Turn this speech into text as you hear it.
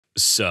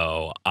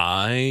So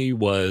I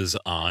was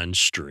on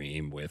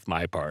stream with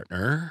my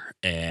partner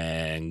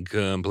and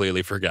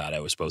completely forgot I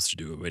was supposed to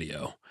do a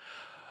video.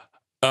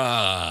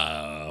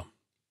 Uh,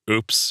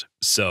 oops.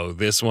 So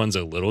this one's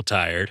a little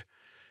tired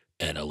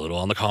and a little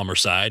on the calmer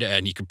side,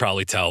 and you can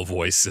probably tell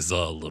voice is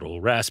a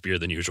little raspier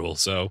than usual.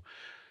 So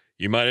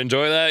you might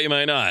enjoy that, you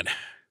might not.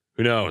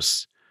 Who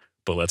knows?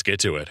 But let's get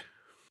to it.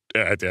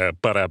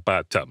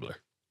 Tumblr.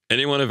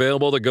 Anyone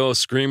available to go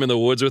scream in the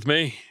woods with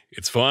me?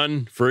 It's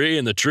fun, free,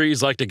 and the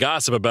trees like to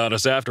gossip about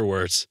us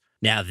afterwards.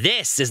 Now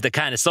this is the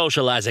kind of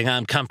socializing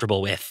I'm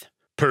comfortable with.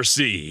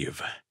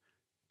 Perceive.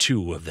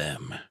 2 of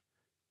them.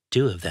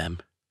 2 of them.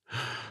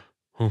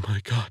 Oh my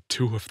god,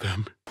 2 of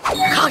them.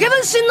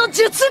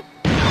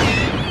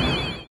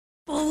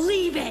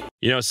 Believe it!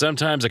 You know,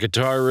 sometimes a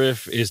guitar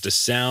riff is to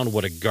sound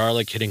what a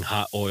garlic hitting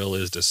hot oil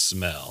is to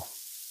smell.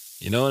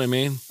 You know what I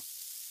mean?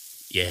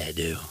 Yeah, I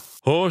do.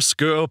 Horse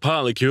girl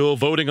polycule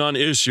voting on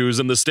issues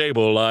in the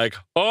stable like,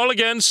 all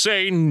against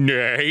say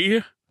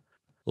nay.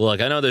 Look,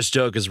 I know this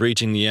joke is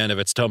reaching the end of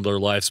its Tumblr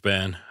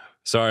lifespan.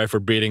 Sorry for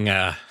beating,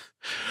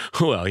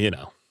 well, you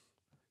know.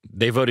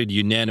 They voted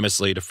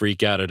unanimously to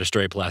freak out at a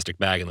stray plastic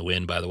bag in the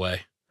wind, by the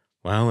way.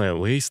 Well, at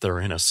least they're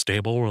in a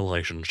stable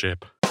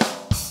relationship.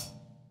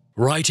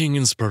 Writing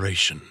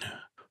inspiration.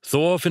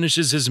 Thor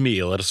finishes his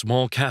meal at a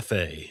small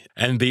cafe,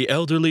 and the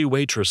elderly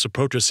waitress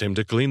approaches him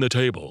to clean the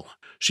table.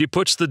 She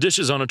puts the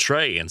dishes on a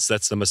tray and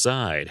sets them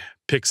aside,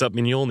 picks up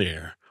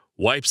Mjolnir,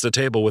 wipes the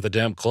table with a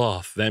damp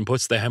cloth, then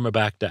puts the hammer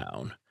back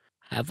down.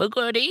 Have a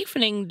good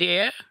evening,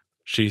 dear,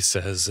 she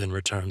says and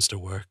returns to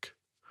work.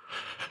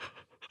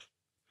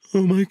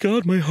 Oh my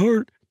god, my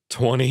heart.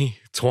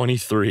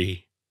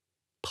 2023.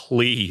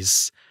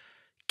 Please,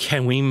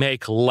 can we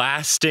make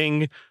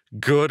lasting,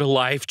 good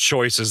life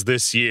choices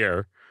this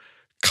year?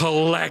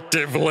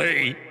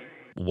 Collectively.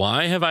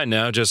 Why have I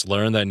now just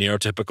learned that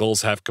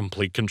neurotypicals have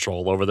complete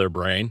control over their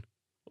brain?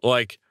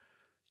 Like,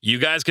 you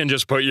guys can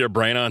just put your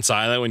brain on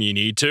silent when you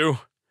need to?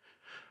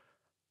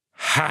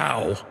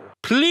 How?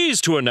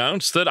 Pleased to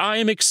announce that I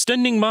am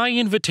extending my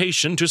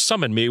invitation to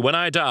summon me when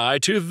I die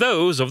to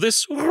those of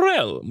this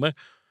realm.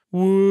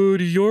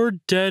 Would your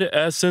dead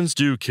essence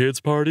do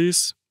kids'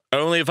 parties?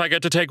 Only if I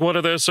get to take one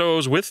of their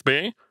souls with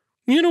me.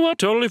 You know what?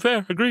 Totally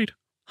fair. Agreed.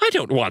 I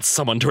don't want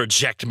someone to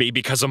reject me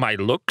because of my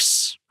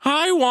looks.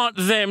 I want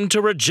them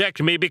to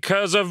reject me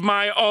because of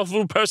my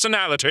awful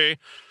personality.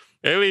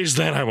 At least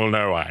then I will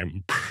know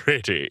I'm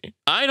pretty.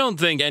 I don't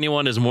think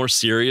anyone is more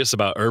serious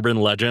about urban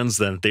legends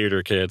than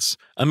theater kids.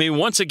 I mean,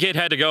 once a kid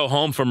had to go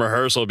home from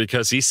rehearsal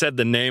because he said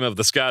the name of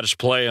the Scottish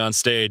play on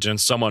stage and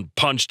someone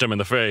punched him in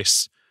the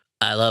face.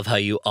 I love how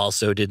you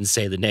also didn't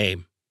say the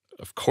name.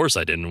 Of course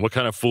I didn't. What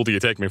kind of fool do you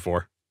take me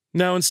for?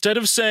 Now, instead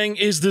of saying,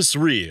 is this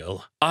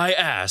real? I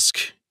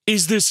ask,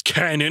 is this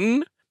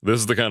canon? This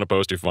is the kind of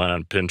post you find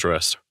on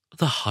Pinterest.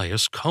 The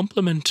highest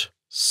compliment.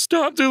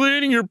 Stop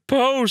deleting your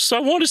posts. I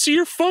want to see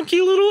your funky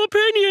little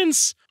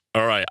opinions.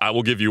 All right, I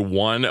will give you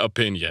one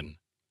opinion.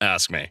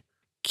 Ask me.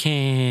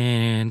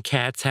 Can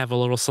cats have a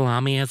little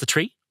salami as a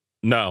treat?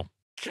 No.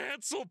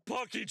 Cancel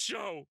Pucky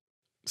Show.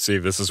 See,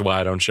 this is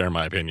why I don't share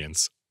my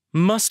opinions.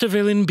 Must a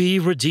villain be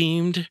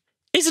redeemed?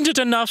 Isn't it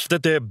enough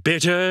that they're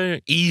bitter,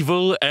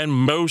 evil, and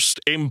most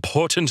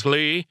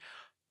importantly,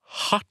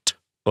 hot?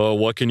 Well,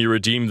 what can you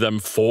redeem them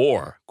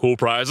for? Cool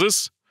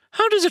prizes?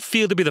 How does it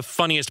feel to be the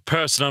funniest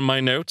person on my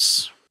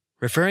notes?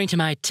 Referring to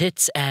my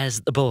tits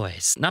as the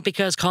boys, not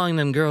because calling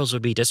them girls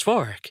would be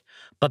dysphoric,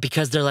 but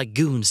because they're like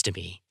goons to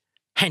me.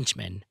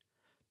 Henchmen.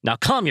 Now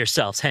calm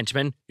yourselves,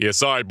 henchmen. Yeah,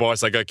 sorry,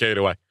 boss, I got carried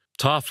away.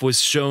 Toph was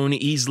shown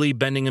easily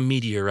bending a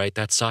meteorite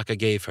that Sokka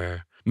gave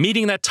her.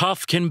 Meaning that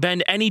Toph can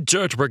bend any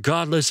dirt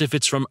regardless if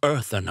it's from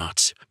Earth or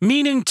not.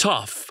 Meaning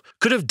Toph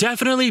could have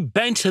definitely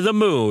bent the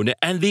moon,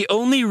 and the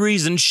only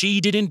reason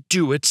she didn't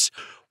do it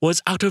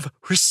was out of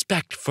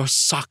respect for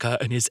Sokka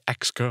and his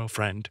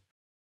ex-girlfriend.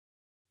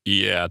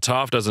 Yeah,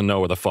 Toph doesn't know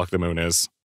where the fuck the moon is.